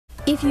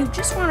if you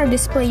just want to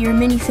display your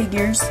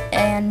minifigures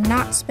and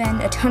not spend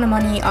a ton of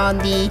money on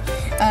the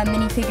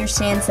minifigure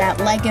stands that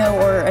Lego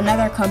or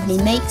another company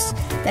makes,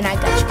 then I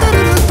got you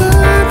covered.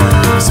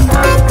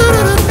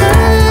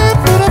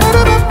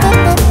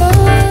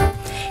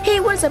 Hey,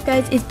 what's up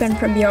guys? It's Ben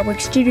from the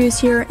Artwork Studios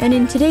here, and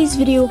in today's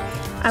video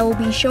I will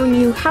be showing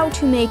you how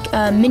to make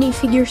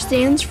minifigure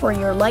stands for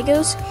your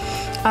Legos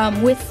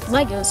with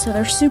Legos. So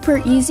they're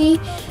super easy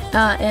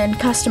and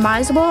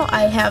customizable.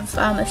 I have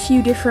a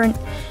few different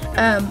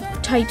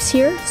types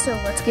here, so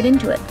let's get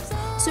into it.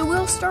 So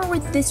we'll start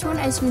with this one.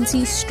 As you can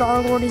see,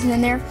 Star-Lord is in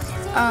there.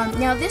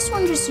 Now this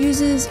one just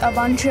uses a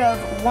bunch of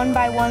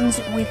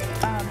 1x1s with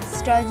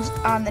studs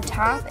on the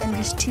top and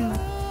just two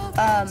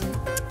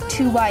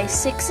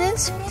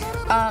 2x6s,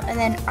 and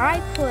then I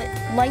put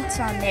lights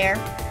on there,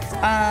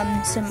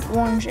 some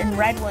orange and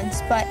red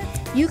ones, but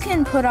you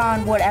can put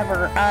on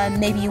whatever.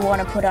 Maybe you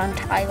want to put on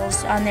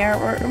tiles on there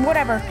or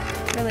whatever.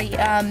 Really,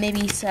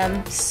 maybe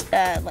some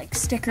like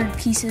stickered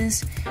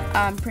pieces,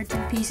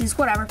 printed pieces,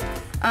 whatever.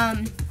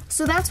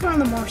 So that's one of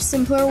the more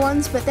simpler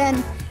ones, but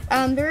then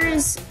there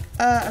is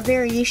a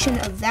variation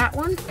of that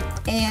one,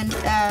 and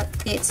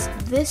it's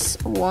this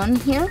one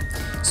here.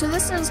 So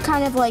this is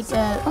kind of like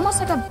almost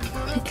like a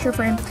picture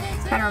frame,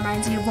 kind of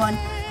reminds me of one.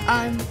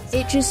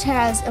 It just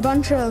has a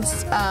bunch of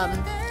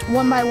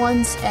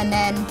 1x1s and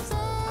then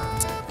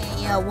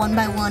a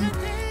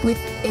 1x1 with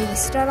a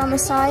stud on the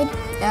side,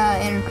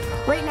 and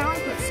right now I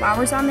put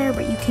flowers on there,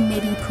 but you can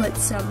maybe put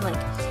some like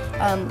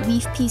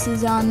leaf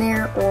pieces on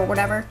there or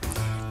whatever.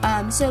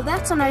 So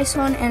that's a nice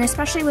one, and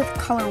especially with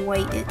color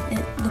white, it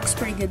looks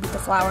pretty good with the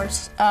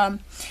flowers. And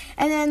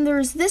then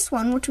there's this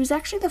one, which was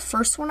actually the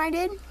first one I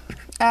did.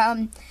 Now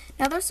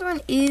this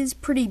one is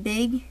pretty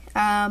big.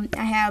 I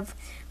have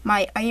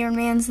my Iron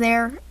Mans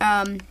there.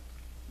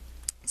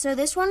 So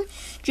this one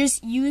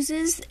just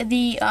uses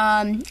the,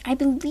 I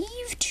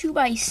believe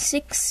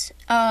 2x6,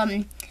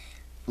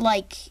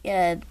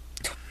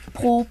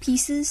 pole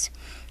pieces,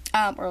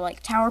 or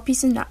like tower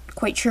pieces, not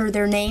quite sure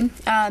their name.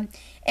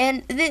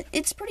 And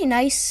it's pretty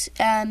nice.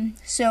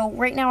 So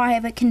right now I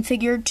have it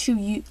configured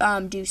to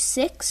do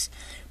 6,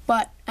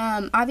 but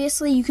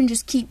obviously you can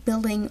just keep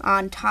building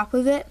on top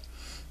of it.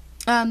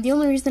 The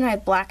only reason I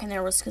have black in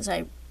there was because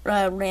I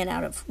ran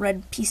out of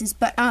red pieces.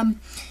 But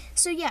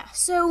so yeah,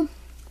 so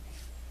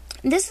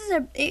this is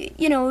it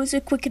was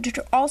a quick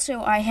tutorial.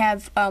 Also, I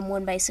have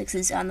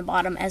 1x6s on the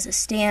bottom as a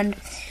stand.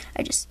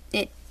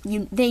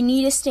 They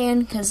need a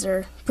stand because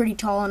they're pretty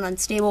tall and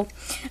unstable.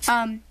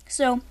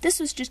 So this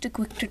was just a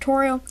quick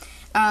tutorial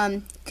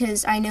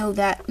because I know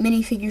that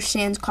minifigure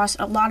stands cost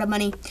a lot of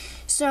money.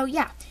 So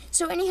yeah.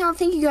 So anyhow,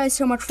 thank you guys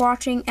so much for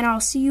watching, and I'll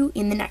see you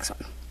in the next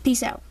one.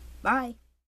 Peace out. Bye.